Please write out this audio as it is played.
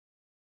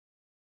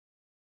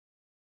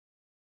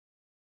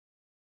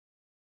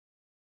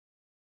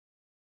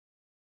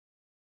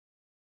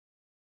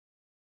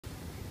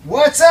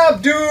What's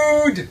up,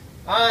 dude?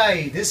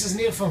 Hi, this is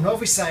Neil from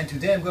NoviSign.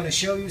 Today I'm going to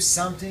show you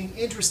something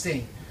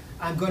interesting.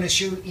 I'm going to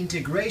show you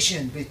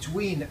integration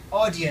between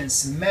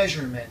audience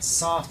measurement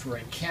software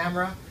and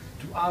camera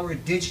to our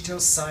digital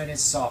signage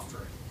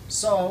software.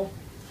 So,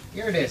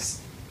 here it is.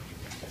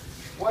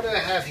 What do I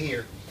have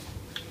here?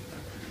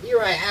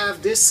 Here I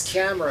have this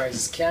camera.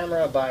 It's a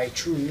camera by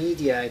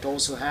TruMedia. It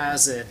also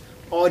has an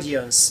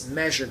audience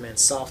measurement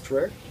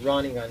software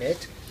running on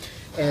it.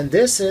 And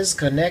this is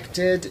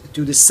connected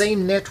to the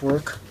same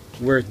network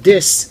where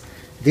this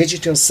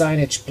digital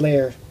signage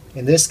player,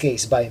 in this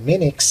case by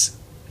Minix,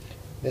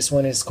 this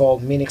one is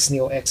called Minix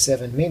Neo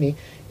X7 Mini,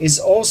 is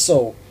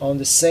also on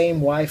the same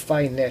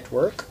Wi-Fi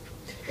network.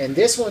 And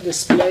this one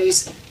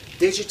displays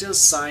digital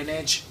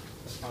signage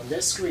on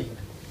this screen.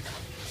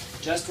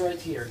 Just right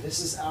here. This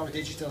is our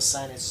digital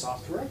signage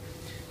software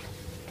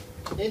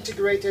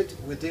integrated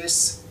with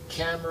this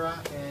camera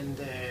and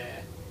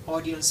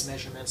audience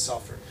measurement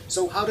software.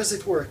 So how does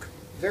it work?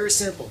 Very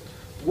simple.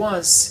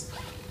 Once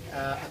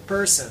a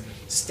person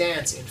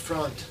stands in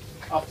front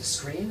of the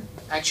screen,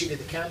 actually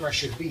the camera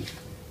should be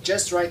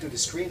just right to the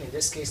screen. In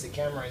this case the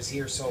camera is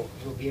here, so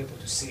you'll be able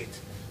to see it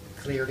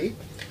clearly.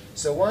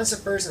 So once a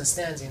person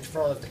stands in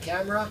front of the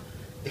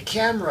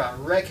camera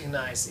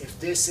recognizes if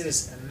this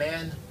is a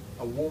man,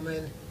 a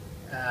woman,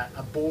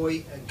 a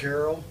boy, a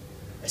girl,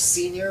 a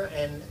senior,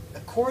 and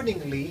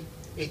accordingly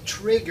it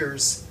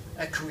triggers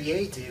a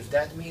creative,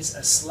 that means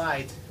a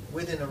slide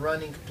within a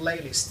running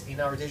playlist in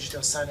our digital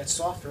signage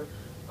software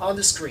on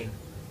the screen.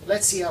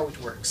 Let's see how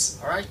it works.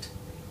 Alright?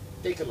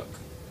 Take a look.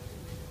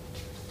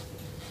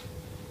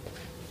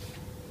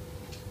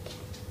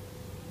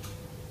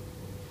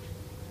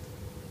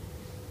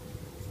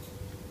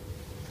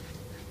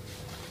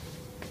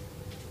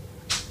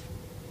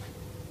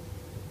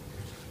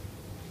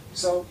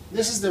 So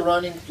this is the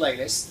running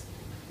playlist.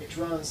 It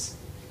runs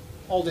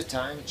all the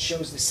time. It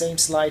shows the same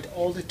slide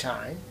all the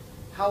time.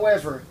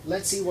 However,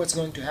 let's see what's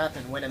going to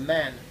happen when a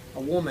man, a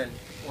woman,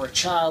 or a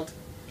child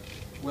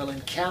will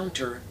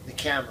encounter the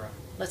camera.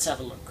 Let's have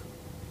a look.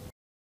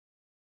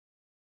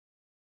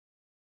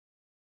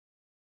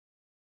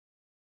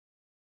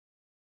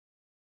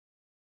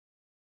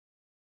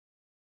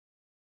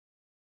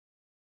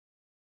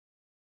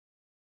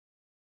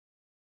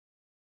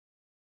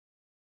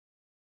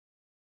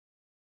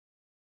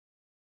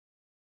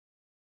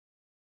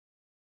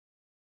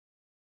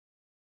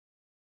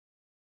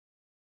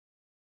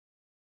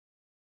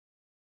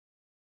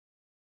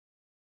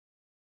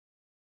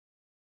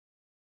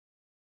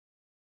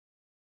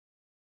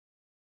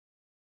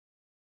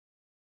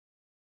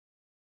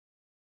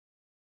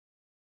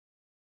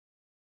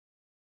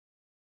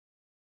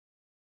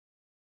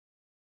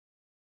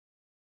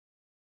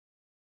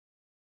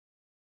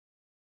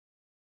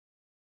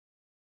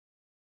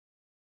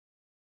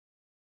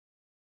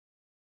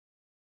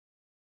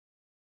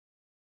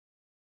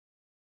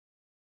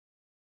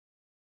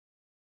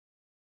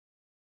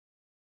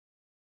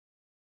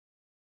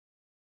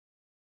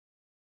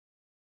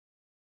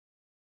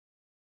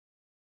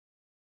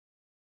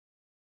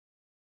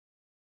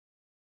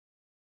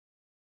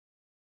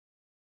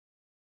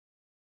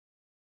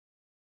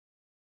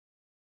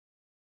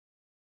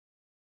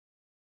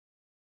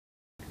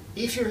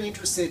 If you're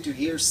interested to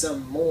hear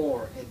some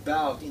more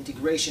about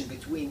integration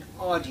between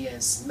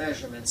audience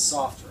measurement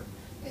software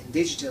and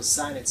digital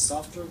signage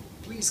software,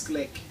 please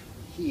click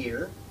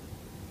here.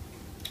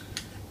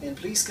 And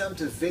please come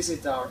to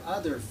visit our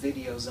other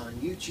videos on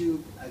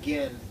YouTube.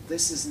 Again,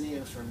 this is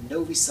Neil from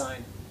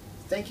NoviSign.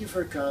 Thank you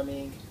for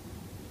coming.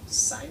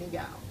 Signing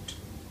out.